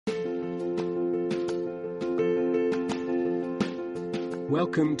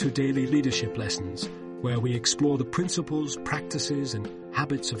Welcome to Daily Leadership Lessons, where we explore the principles, practices, and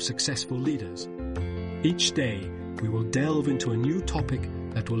habits of successful leaders. Each day, we will delve into a new topic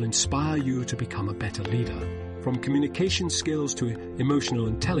that will inspire you to become a better leader. From communication skills to emotional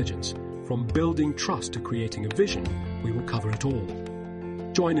intelligence, from building trust to creating a vision, we will cover it all.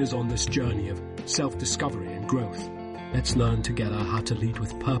 Join us on this journey of self-discovery and growth. Let's learn together how to lead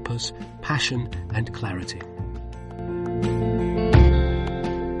with purpose, passion, and clarity.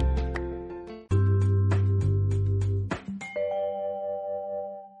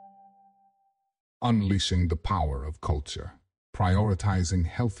 Unleashing the power of culture, prioritizing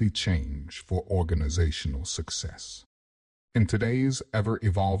healthy change for organizational success. In today's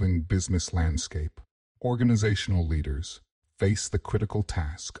ever-evolving business landscape, organizational leaders face the critical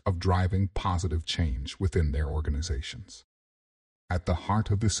task of driving positive change within their organizations. At the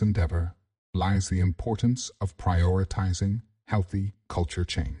heart of this endeavor lies the importance of prioritizing healthy culture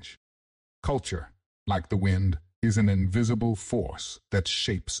change. Culture, like the wind, is an invisible force that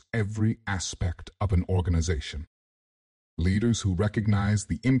shapes every aspect of an organization. Leaders who recognize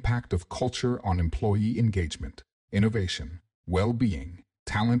the impact of culture on employee engagement, innovation, well-being,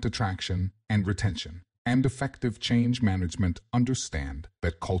 talent attraction and retention, and effective change management understand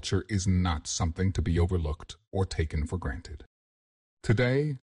that culture is not something to be overlooked or taken for granted.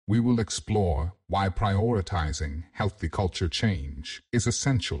 Today, we will explore why prioritizing healthy culture change is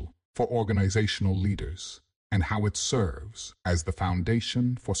essential for organizational leaders and how it serves as the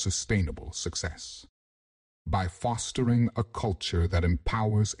foundation for sustainable success. By fostering a culture that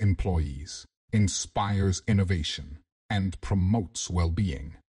empowers employees, inspires innovation, and promotes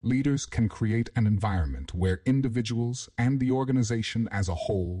well-being, leaders can create an environment where individuals and the organization as a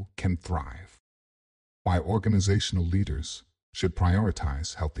whole can thrive. Why organizational leaders should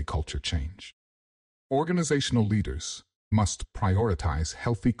prioritize healthy culture change. Organizational leaders must prioritize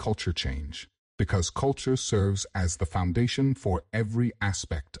healthy culture change because culture serves as the foundation for every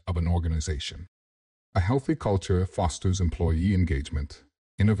aspect of an organization. A healthy culture fosters employee engagement,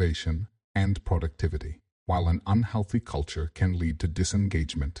 innovation, and productivity, while an unhealthy culture can lead to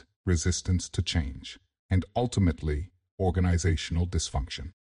disengagement, resistance to change, and ultimately, organizational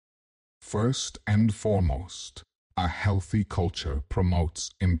dysfunction. First and foremost, a healthy culture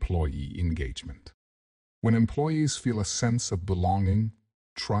promotes employee engagement. When employees feel a sense of belonging,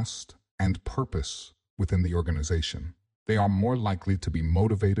 trust, and purpose within the organization, they are more likely to be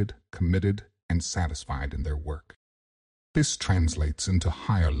motivated, committed, and satisfied in their work. This translates into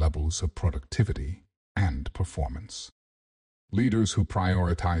higher levels of productivity and performance. Leaders who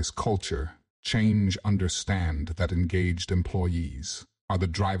prioritize culture change understand that engaged employees are the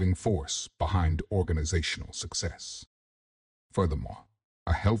driving force behind organizational success. Furthermore,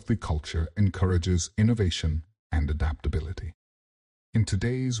 a healthy culture encourages innovation and adaptability. In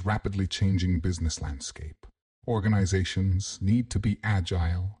today's rapidly changing business landscape, organizations need to be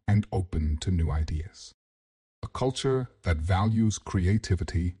agile and open to new ideas. A culture that values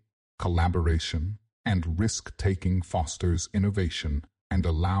creativity, collaboration, and risk-taking fosters innovation and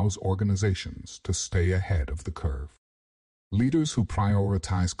allows organizations to stay ahead of the curve. Leaders who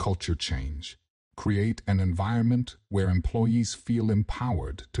prioritize culture change create an environment where employees feel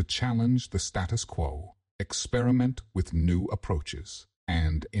empowered to challenge the status quo, experiment with new approaches,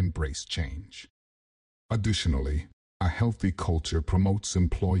 and embrace change. Additionally, a healthy culture promotes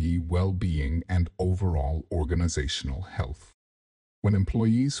employee well-being and overall organizational health. When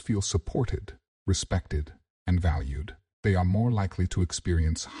employees feel supported, respected, and valued, they are more likely to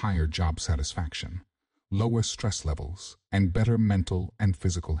experience higher job satisfaction, lower stress levels, and better mental and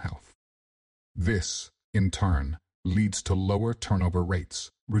physical health. This, in turn, leads to lower turnover rates,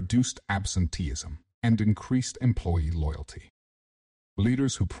 reduced absenteeism, and increased employee loyalty.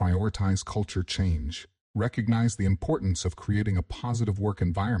 Leaders who prioritize culture change recognize the importance of creating a positive work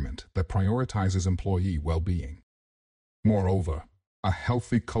environment that prioritizes employee well-being. Moreover, a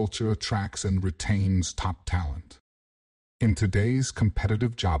healthy culture attracts and retains top talent. In today's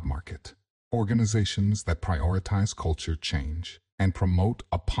competitive job market, organizations that prioritize culture change and promote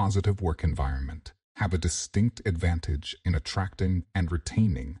a positive work environment have a distinct advantage in attracting and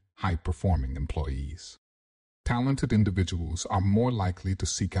retaining high-performing employees. Talented individuals are more likely to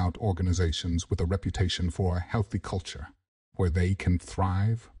seek out organizations with a reputation for a healthy culture, where they can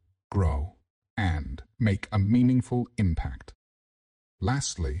thrive, grow, and make a meaningful impact.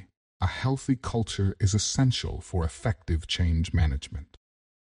 Lastly, a healthy culture is essential for effective change management.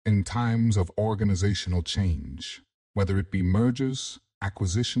 In times of organizational change, whether it be mergers,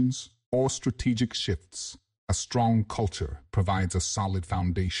 acquisitions, or strategic shifts, a strong culture provides a solid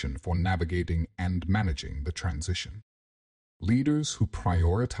foundation for navigating and managing the transition. Leaders who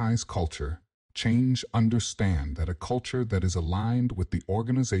prioritize culture change understand that a culture that is aligned with the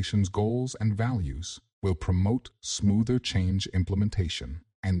organization's goals and values will promote smoother change implementation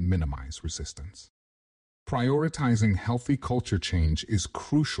and minimize resistance. Prioritizing healthy culture change is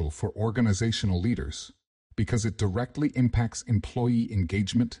crucial for organizational leaders because it directly impacts employee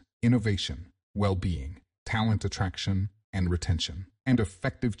engagement, innovation, well-being, talent attraction and retention, and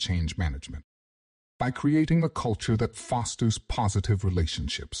effective change management. By creating a culture that fosters positive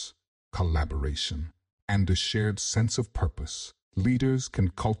relationships, collaboration, and a shared sense of purpose, leaders can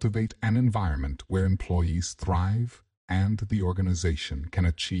cultivate an environment where employees thrive and the organization can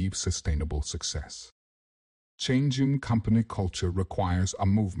achieve sustainable success. Changing company culture requires a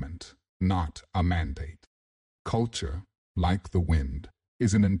movement, not a mandate. Culture, like the wind,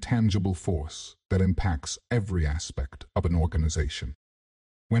 is an intangible force that impacts every aspect of an organization.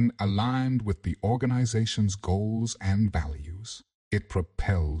 When aligned with the organization's goals and values, it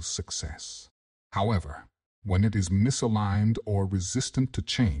propels success. However, when it is misaligned or resistant to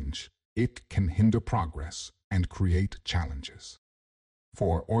change, it can hinder progress and create challenges.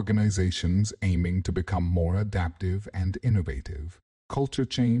 For organizations aiming to become more adaptive and innovative, culture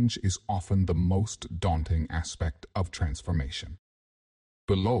change is often the most daunting aspect of transformation.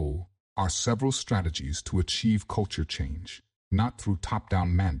 Below are several strategies to achieve culture change, not through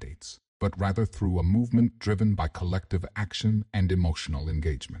top-down mandates, but rather through a movement driven by collective action and emotional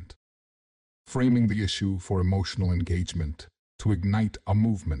engagement. Framing the issue for emotional engagement to ignite a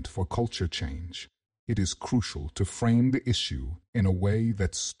movement for culture change, it is crucial to frame the issue in a way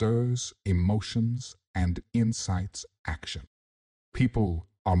that stirs emotions and incites action. People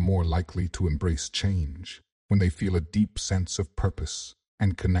are more likely to embrace change when they feel a deep sense of purpose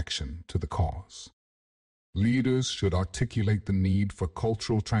and connection to the cause. Leaders should articulate the need for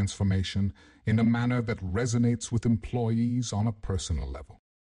cultural transformation in a manner that resonates with employees on a personal level.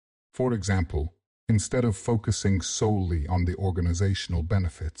 For example, instead of focusing solely on the organizational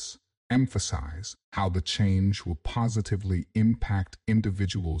benefits, emphasize how the change will positively impact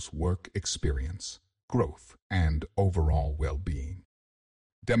individuals' work experience, growth, and overall well-being.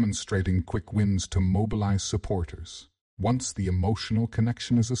 Demonstrating quick wins to mobilize supporters. Once the emotional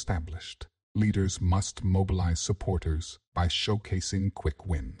connection is established, leaders must mobilize supporters by showcasing quick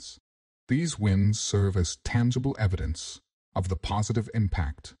wins. These wins serve as tangible evidence of the positive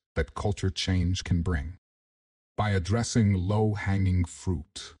impact that culture change can bring. By addressing low-hanging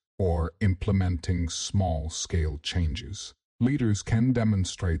fruit or implementing small-scale changes, leaders can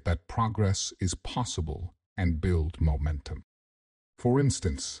demonstrate that progress is possible and build momentum. For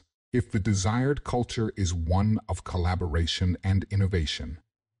instance, if the desired culture is one of collaboration and innovation,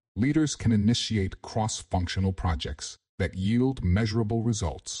 leaders can initiate cross-functional projects that yield measurable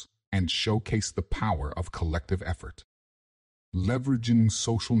results and showcase the power of collective effort. Leveraging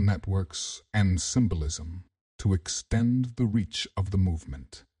social networks and symbolism to extend the reach of the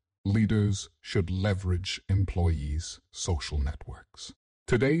movement, leaders should leverage employees' social networks.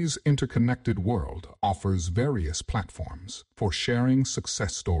 Today's interconnected world offers various platforms for sharing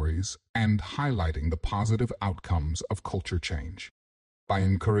success stories and highlighting the positive outcomes of culture change. By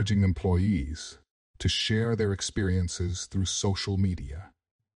encouraging employees to share their experiences through social media,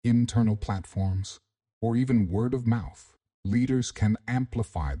 internal platforms, or even word of mouth, leaders can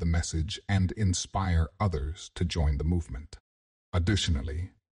amplify the message and inspire others to join the movement.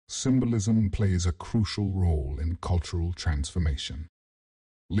 Additionally, symbolism plays a crucial role in cultural transformation.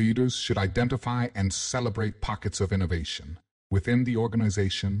 Leaders should identify and celebrate pockets of innovation within the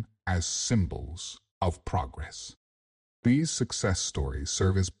organization as symbols of progress. These success stories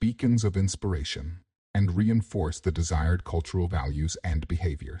serve as beacons of inspiration and reinforce the desired cultural values and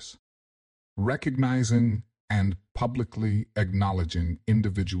behaviors. Recognizing and publicly acknowledging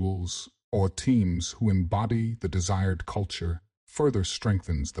individuals or teams who embody the desired culture further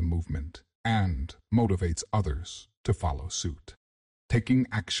strengthens the movement and motivates others to follow suit. Taking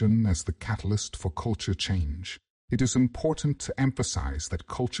action as the catalyst for culture change, it is important to emphasize that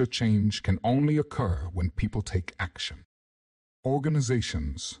culture change can only occur when people take action.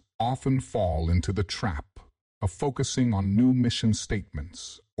 Organizations often fall into the trap of focusing on new mission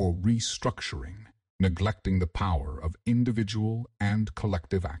statements or restructuring, neglecting the power of individual and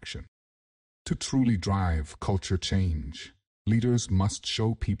collective action. To truly drive culture change, leaders must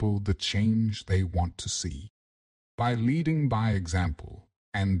show people the change they want to see. By leading by example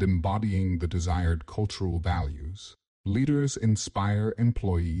and embodying the desired cultural values, leaders inspire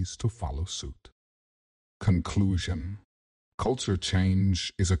employees to follow suit. Conclusion: culture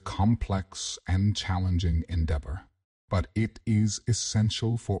change is a complex and challenging endeavor, but it is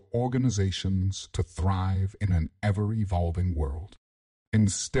essential for organizations to thrive in an ever-evolving world.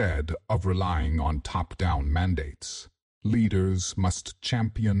 Instead of relying on top-down mandates, leaders must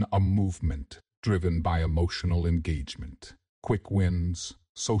champion a movement driven by emotional engagement, quick wins,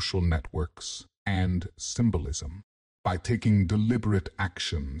 social networks, and symbolism. By taking deliberate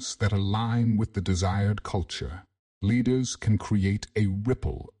actions that align with the desired culture, leaders can create a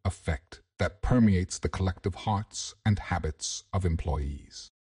ripple effect that permeates the collective hearts and habits of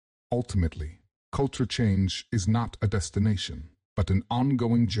employees. Ultimately, culture change is not a destination, but an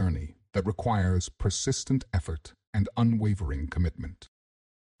ongoing journey that requires persistent effort and unwavering commitment.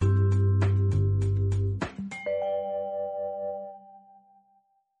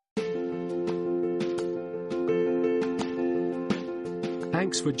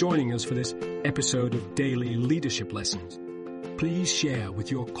 Thanks for joining us for this episode of Daily Leadership Lessons. Please share with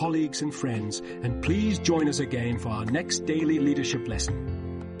your colleagues and friends, and please join us again for our next Daily Leadership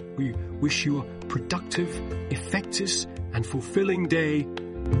Lesson. We wish you a productive, effective, and fulfilling day